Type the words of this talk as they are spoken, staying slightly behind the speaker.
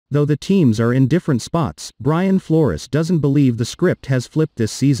Though the teams are in different spots, Brian Flores doesn't believe the script has flipped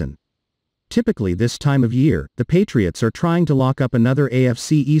this season. Typically this time of year, the Patriots are trying to lock up another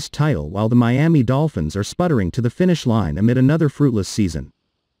AFC East title while the Miami Dolphins are sputtering to the finish line amid another fruitless season.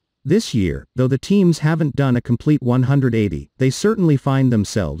 This year, though the teams haven't done a complete 180, they certainly find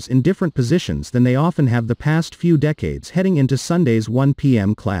themselves in different positions than they often have the past few decades heading into Sunday's 1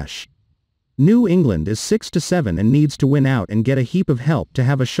 p.m. clash. New England is 6-7 and needs to win out and get a heap of help to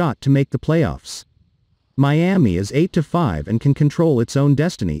have a shot to make the playoffs. Miami is 8-5 and can control its own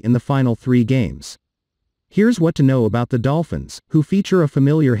destiny in the final 3 games. Here's what to know about the Dolphins, who feature a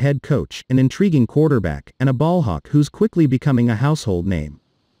familiar head coach, an intriguing quarterback, and a ballhawk who's quickly becoming a household name.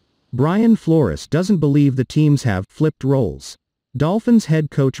 Brian Flores doesn't believe the teams have flipped roles. Dolphins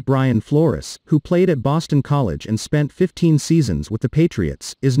head coach Brian Flores, who played at Boston College and spent 15 seasons with the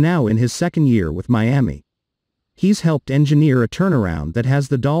Patriots, is now in his second year with Miami. He's helped engineer a turnaround that has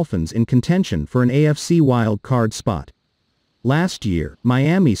the Dolphins in contention for an AFC wild card spot. Last year,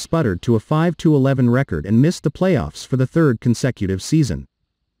 Miami sputtered to a 5-11 record and missed the playoffs for the 3rd consecutive season.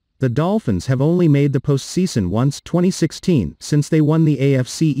 The Dolphins have only made the postseason once, 2016, since they won the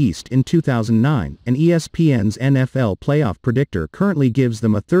AFC East in 2009, and ESPN's NFL playoff predictor currently gives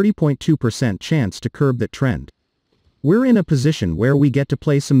them a 30.2% chance to curb that trend. We're in a position where we get to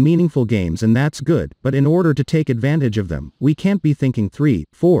play some meaningful games and that's good, but in order to take advantage of them, we can't be thinking 3,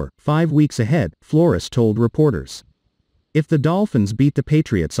 4, 5 weeks ahead, Flores told reporters. If the Dolphins beat the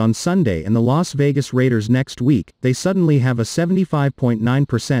Patriots on Sunday and the Las Vegas Raiders next week, they suddenly have a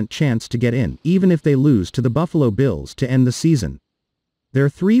 75.9% chance to get in, even if they lose to the Buffalo Bills to end the season. They're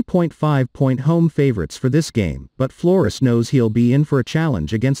 3.5-point home favorites for this game, but Flores knows he'll be in for a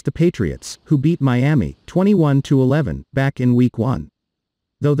challenge against the Patriots, who beat Miami, 21-11, back in Week 1.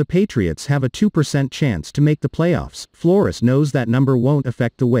 Though the Patriots have a 2% chance to make the playoffs, Flores knows that number won't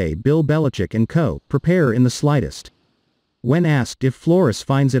affect the way Bill Belichick and co. prepare in the slightest. When asked if Flores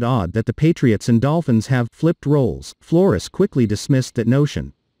finds it odd that the Patriots and Dolphins have flipped roles, Flores quickly dismissed that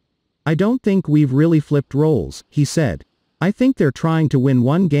notion. "I don't think we've really flipped roles," he said. "I think they're trying to win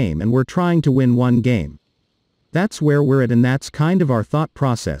one game and we're trying to win one game. That's where we're at and that's kind of our thought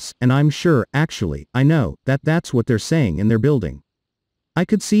process, and I'm sure, actually, I know, that that's what they're saying in their building. I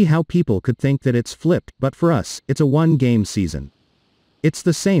could see how people could think that it's flipped, but for us, it's a one-game season. It's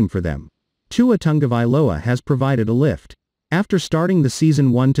the same for them." Tua Tagovailoa has provided a lift. After starting the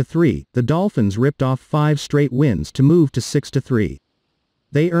season 1-3, the Dolphins ripped off 5 straight wins to move to 6-3.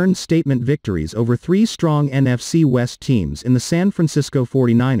 They earned statement victories over 3 strong NFC West teams in the San Francisco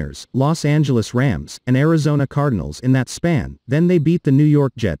 49ers, Los Angeles Rams, and Arizona Cardinals in that span. Then they beat the New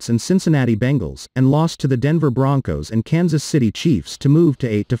York Jets and Cincinnati Bengals, and lost to the Denver Broncos and Kansas City Chiefs to move to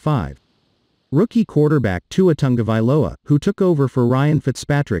 8-5. Rookie quarterback Tua Tagovailoa, who took over for Ryan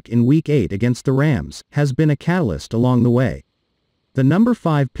Fitzpatrick in Week 8 against the Rams, has been a catalyst along the way. The number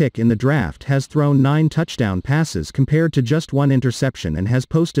 5 pick in the draft has thrown 9 touchdown passes compared to just 1 interception and has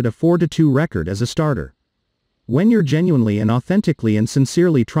posted a 4-2 record as a starter. When you're genuinely and authentically and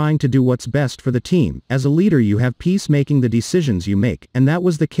sincerely trying to do what's best for the team, as a leader you have peace making the decisions you make, and that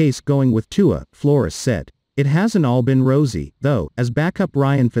was the case going with Tua, Flores said. It hasn't all been rosy, though, as backup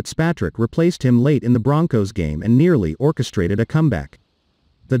Ryan Fitzpatrick replaced him late in the Broncos game and nearly orchestrated a comeback.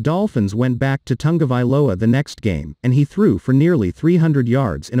 The Dolphins went back to Tagovailoa the next game, and he threw for nearly 300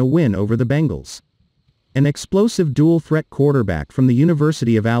 yards in a win over the Bengals. An explosive dual-threat quarterback from the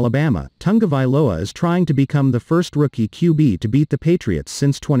University of Alabama, Tagovailoa is trying to become the first rookie QB to beat the Patriots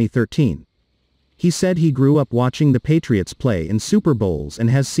since 2013. He said he grew up watching the Patriots play in Super Bowls and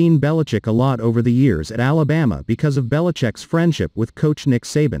has seen Belichick a lot over the years at Alabama because of Belichick's friendship with coach Nick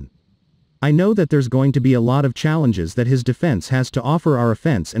Saban. "I know that there's going to be a lot of challenges that his defense has to offer our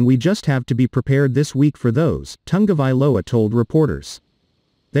offense and we just have to be prepared this week for those," Tagovailoa told reporters.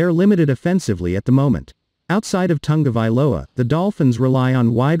 They're limited offensively at the moment. Outside of Tagovailoa, the Dolphins rely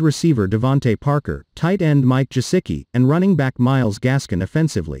on wide receiver Devontae Parker, tight end Mike Gesicki, and running back Myles Gaskin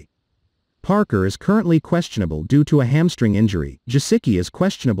offensively. Parker is currently questionable due to a hamstring injury, Gesicki is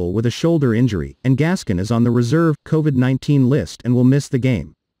questionable with a shoulder injury, and Gaskin is on the reserve COVID-19 list and will miss the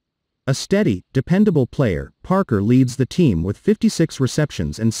game. A steady, dependable player, Parker leads the team with 56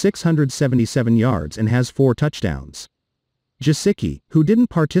 receptions and 677 yards and has 4 touchdowns. Gesicki, who didn't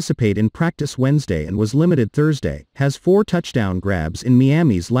participate in practice Wednesday and was limited Thursday, has 4 touchdown grabs in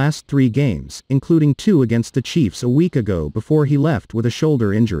Miami's last 3 games, including 2 against the Chiefs a week ago before he left with a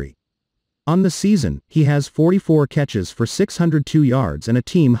shoulder injury. On the season, he has 44 catches for 602 yards and a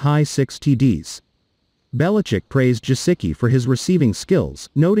team-high 6 TDs. Belichick praised Gesicki for his receiving skills,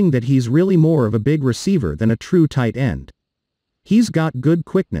 noting that he's really more of a big receiver than a true tight end. He's got good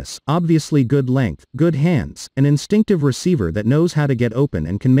quickness, obviously good length, good hands, an instinctive receiver that knows how to get open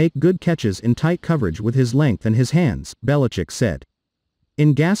and can make good catches in tight coverage with his length and his hands, Belichick said.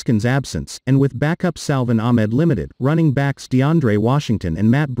 In Gaskin's absence, and with backup Salvin Ahmed limited, running backs DeAndre Washington and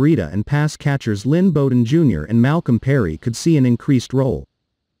Matt Breida and pass catchers Lynn Bowden Jr. and Malcolm Perry could see an increased role.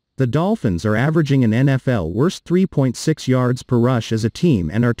 The Dolphins are averaging an NFL worst 3.6 yards per rush as a team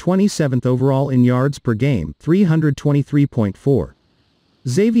and are 27th overall in yards per game, 323.4.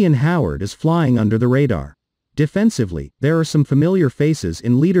 Xavier Howard is flying under the radar. Defensively, there are some familiar faces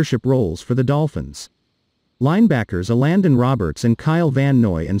in leadership roles for the Dolphins. Linebackers Alandon Roberts and Kyle Van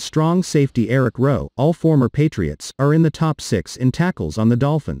Noy and strong safety Eric Rowe, all former Patriots, are in the top 6 in tackles on the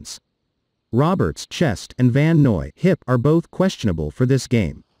Dolphins. Roberts' chest and Van Noy, hip, are both questionable for this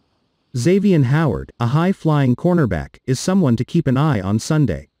game. Xavier Howard, a high-flying cornerback, is someone to keep an eye on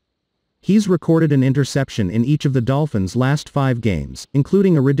Sunday. He's recorded an interception in each of the Dolphins' last 5 games,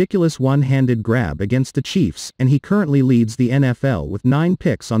 including a ridiculous one-handed grab against the Chiefs, and he currently leads the NFL with 9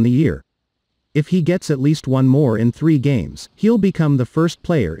 picks on the year. If he gets at least one more in 3 games, he'll become the first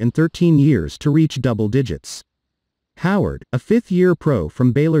player in 13 years to reach double digits. Howard, a 5th-year pro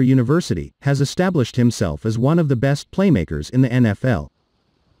from Baylor University, has established himself as one of the best playmakers in the NFL.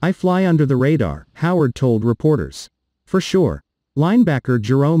 "I fly under the radar," Howard told reporters. "For sure." Linebacker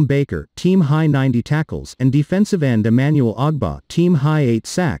Jerome Baker, team-high 90 tackles, and defensive end Emmanuel Ogbah, team-high 8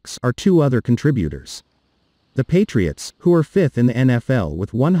 sacks, are 2 other contributors. The Patriots, who are 5th in the NFL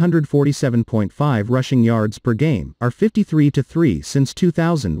with 147.5 rushing yards per game, are 53-3 since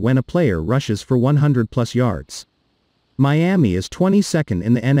 2000 when a player rushes for 100-plus yards. Miami is 22nd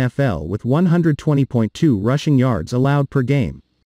in the NFL with 120.2 rushing yards allowed per game.